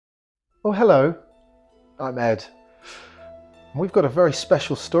Oh, hello, I'm Ed. We've got a very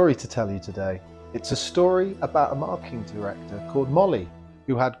special story to tell you today. It's a story about a marketing director called Molly,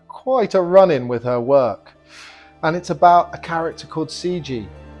 who had quite a run-in with her work. And it's about a character called CG,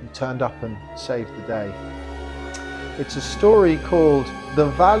 who turned up and saved the day. It's a story called The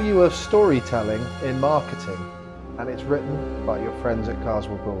Value of Storytelling in Marketing, and it's written by your friends at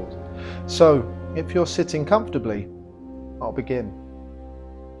Carswell Gould. So, if you're sitting comfortably, I'll begin.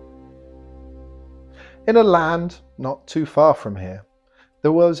 In a land not too far from here,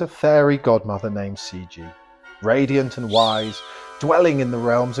 there was a fairy godmother named CG, radiant and wise, dwelling in the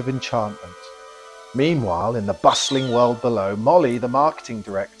realms of enchantment. Meanwhile, in the bustling world below, Molly, the marketing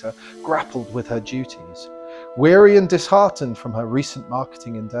director, grappled with her duties, weary and disheartened from her recent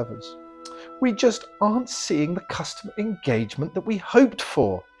marketing endeavours. "We just aren't seeing the customer engagement that we hoped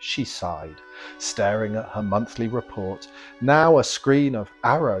for," she sighed, staring at her monthly report, now a screen of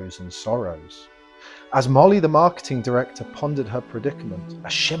arrows and sorrows. As Molly, the marketing director, pondered her predicament, a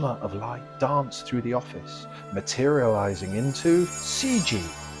shimmer of light danced through the office, materializing into CG.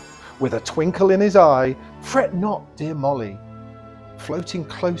 With a twinkle in his eye, "Fret not, dear Molly," floating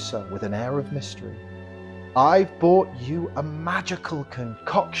closer with an air of mystery. "I've bought you a magical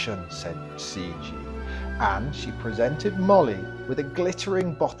concoction," said CG, and she presented Molly with a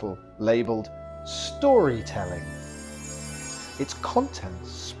glittering bottle labelled Storytelling. Its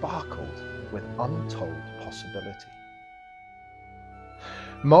contents sparkled with untold possibility.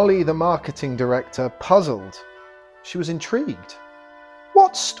 Molly, the marketing director, puzzled. She was intrigued.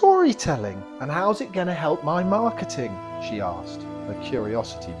 "What's storytelling, and how's it going to help my marketing?" she asked, her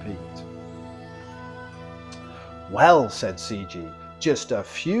curiosity piqued. "Well," said CG, "just a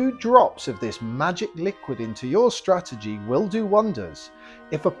few drops of this magic liquid into your strategy will do wonders.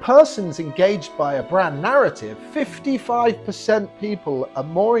 If a person's engaged by a brand narrative, 55% people are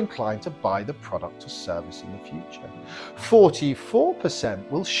more inclined to buy the product or service in the future.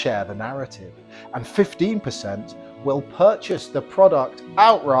 44% will share the narrative, and 15% will purchase the product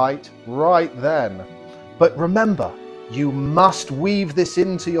outright right then. But remember, you must weave this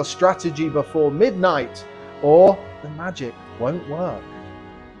into your strategy before midnight, or the magic won't work."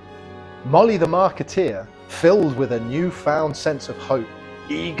 Molly, the marketeer, filled with a newfound sense of hope,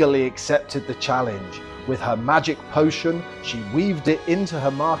 eagerly accepted the challenge. With her magic potion, she weaved it into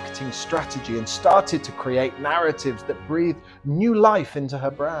her marketing strategy and started to create narratives that breathed new life into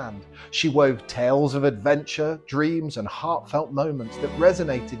her brand. She wove tales of adventure, dreams, and heartfelt moments that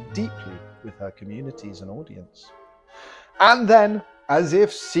resonated deeply with her communities and audience. And then, as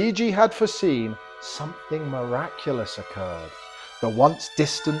if CG had foreseen, something miraculous occurred. The once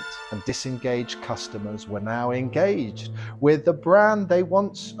distant and disengaged customers were now engaged with the brand they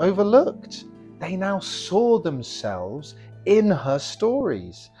once overlooked. They now saw themselves in her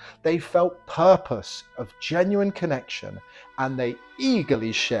stories. They felt purpose of genuine connection, and they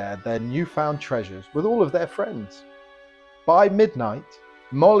eagerly shared their newfound treasures with all of their friends. By midnight,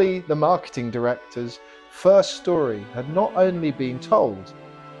 Molly, the marketing director's first story had not only been told,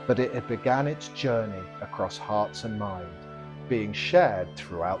 but it had begun its journey across hearts and minds, being shared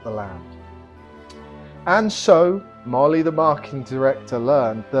throughout the land. And so, Molly, the marketing director,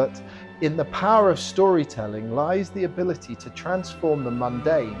 learned that in the power of storytelling lies the ability to transform the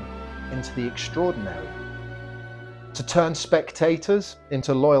mundane into the extraordinary, to turn spectators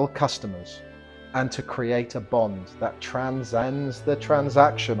into loyal customers, and to create a bond that transcends the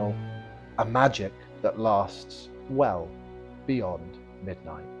transactional, a magic that lasts well beyond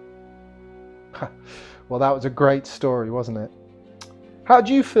midnight. Well, that was a great story, wasn't it? How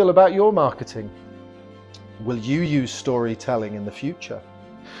do you feel about your marketing? Will you use storytelling in the future?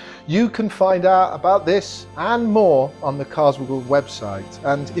 You can find out about this and more on the Carswell Gould website,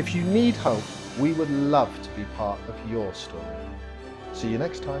 and if you need help, we would love to be part of your story. See you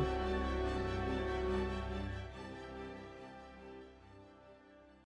next time.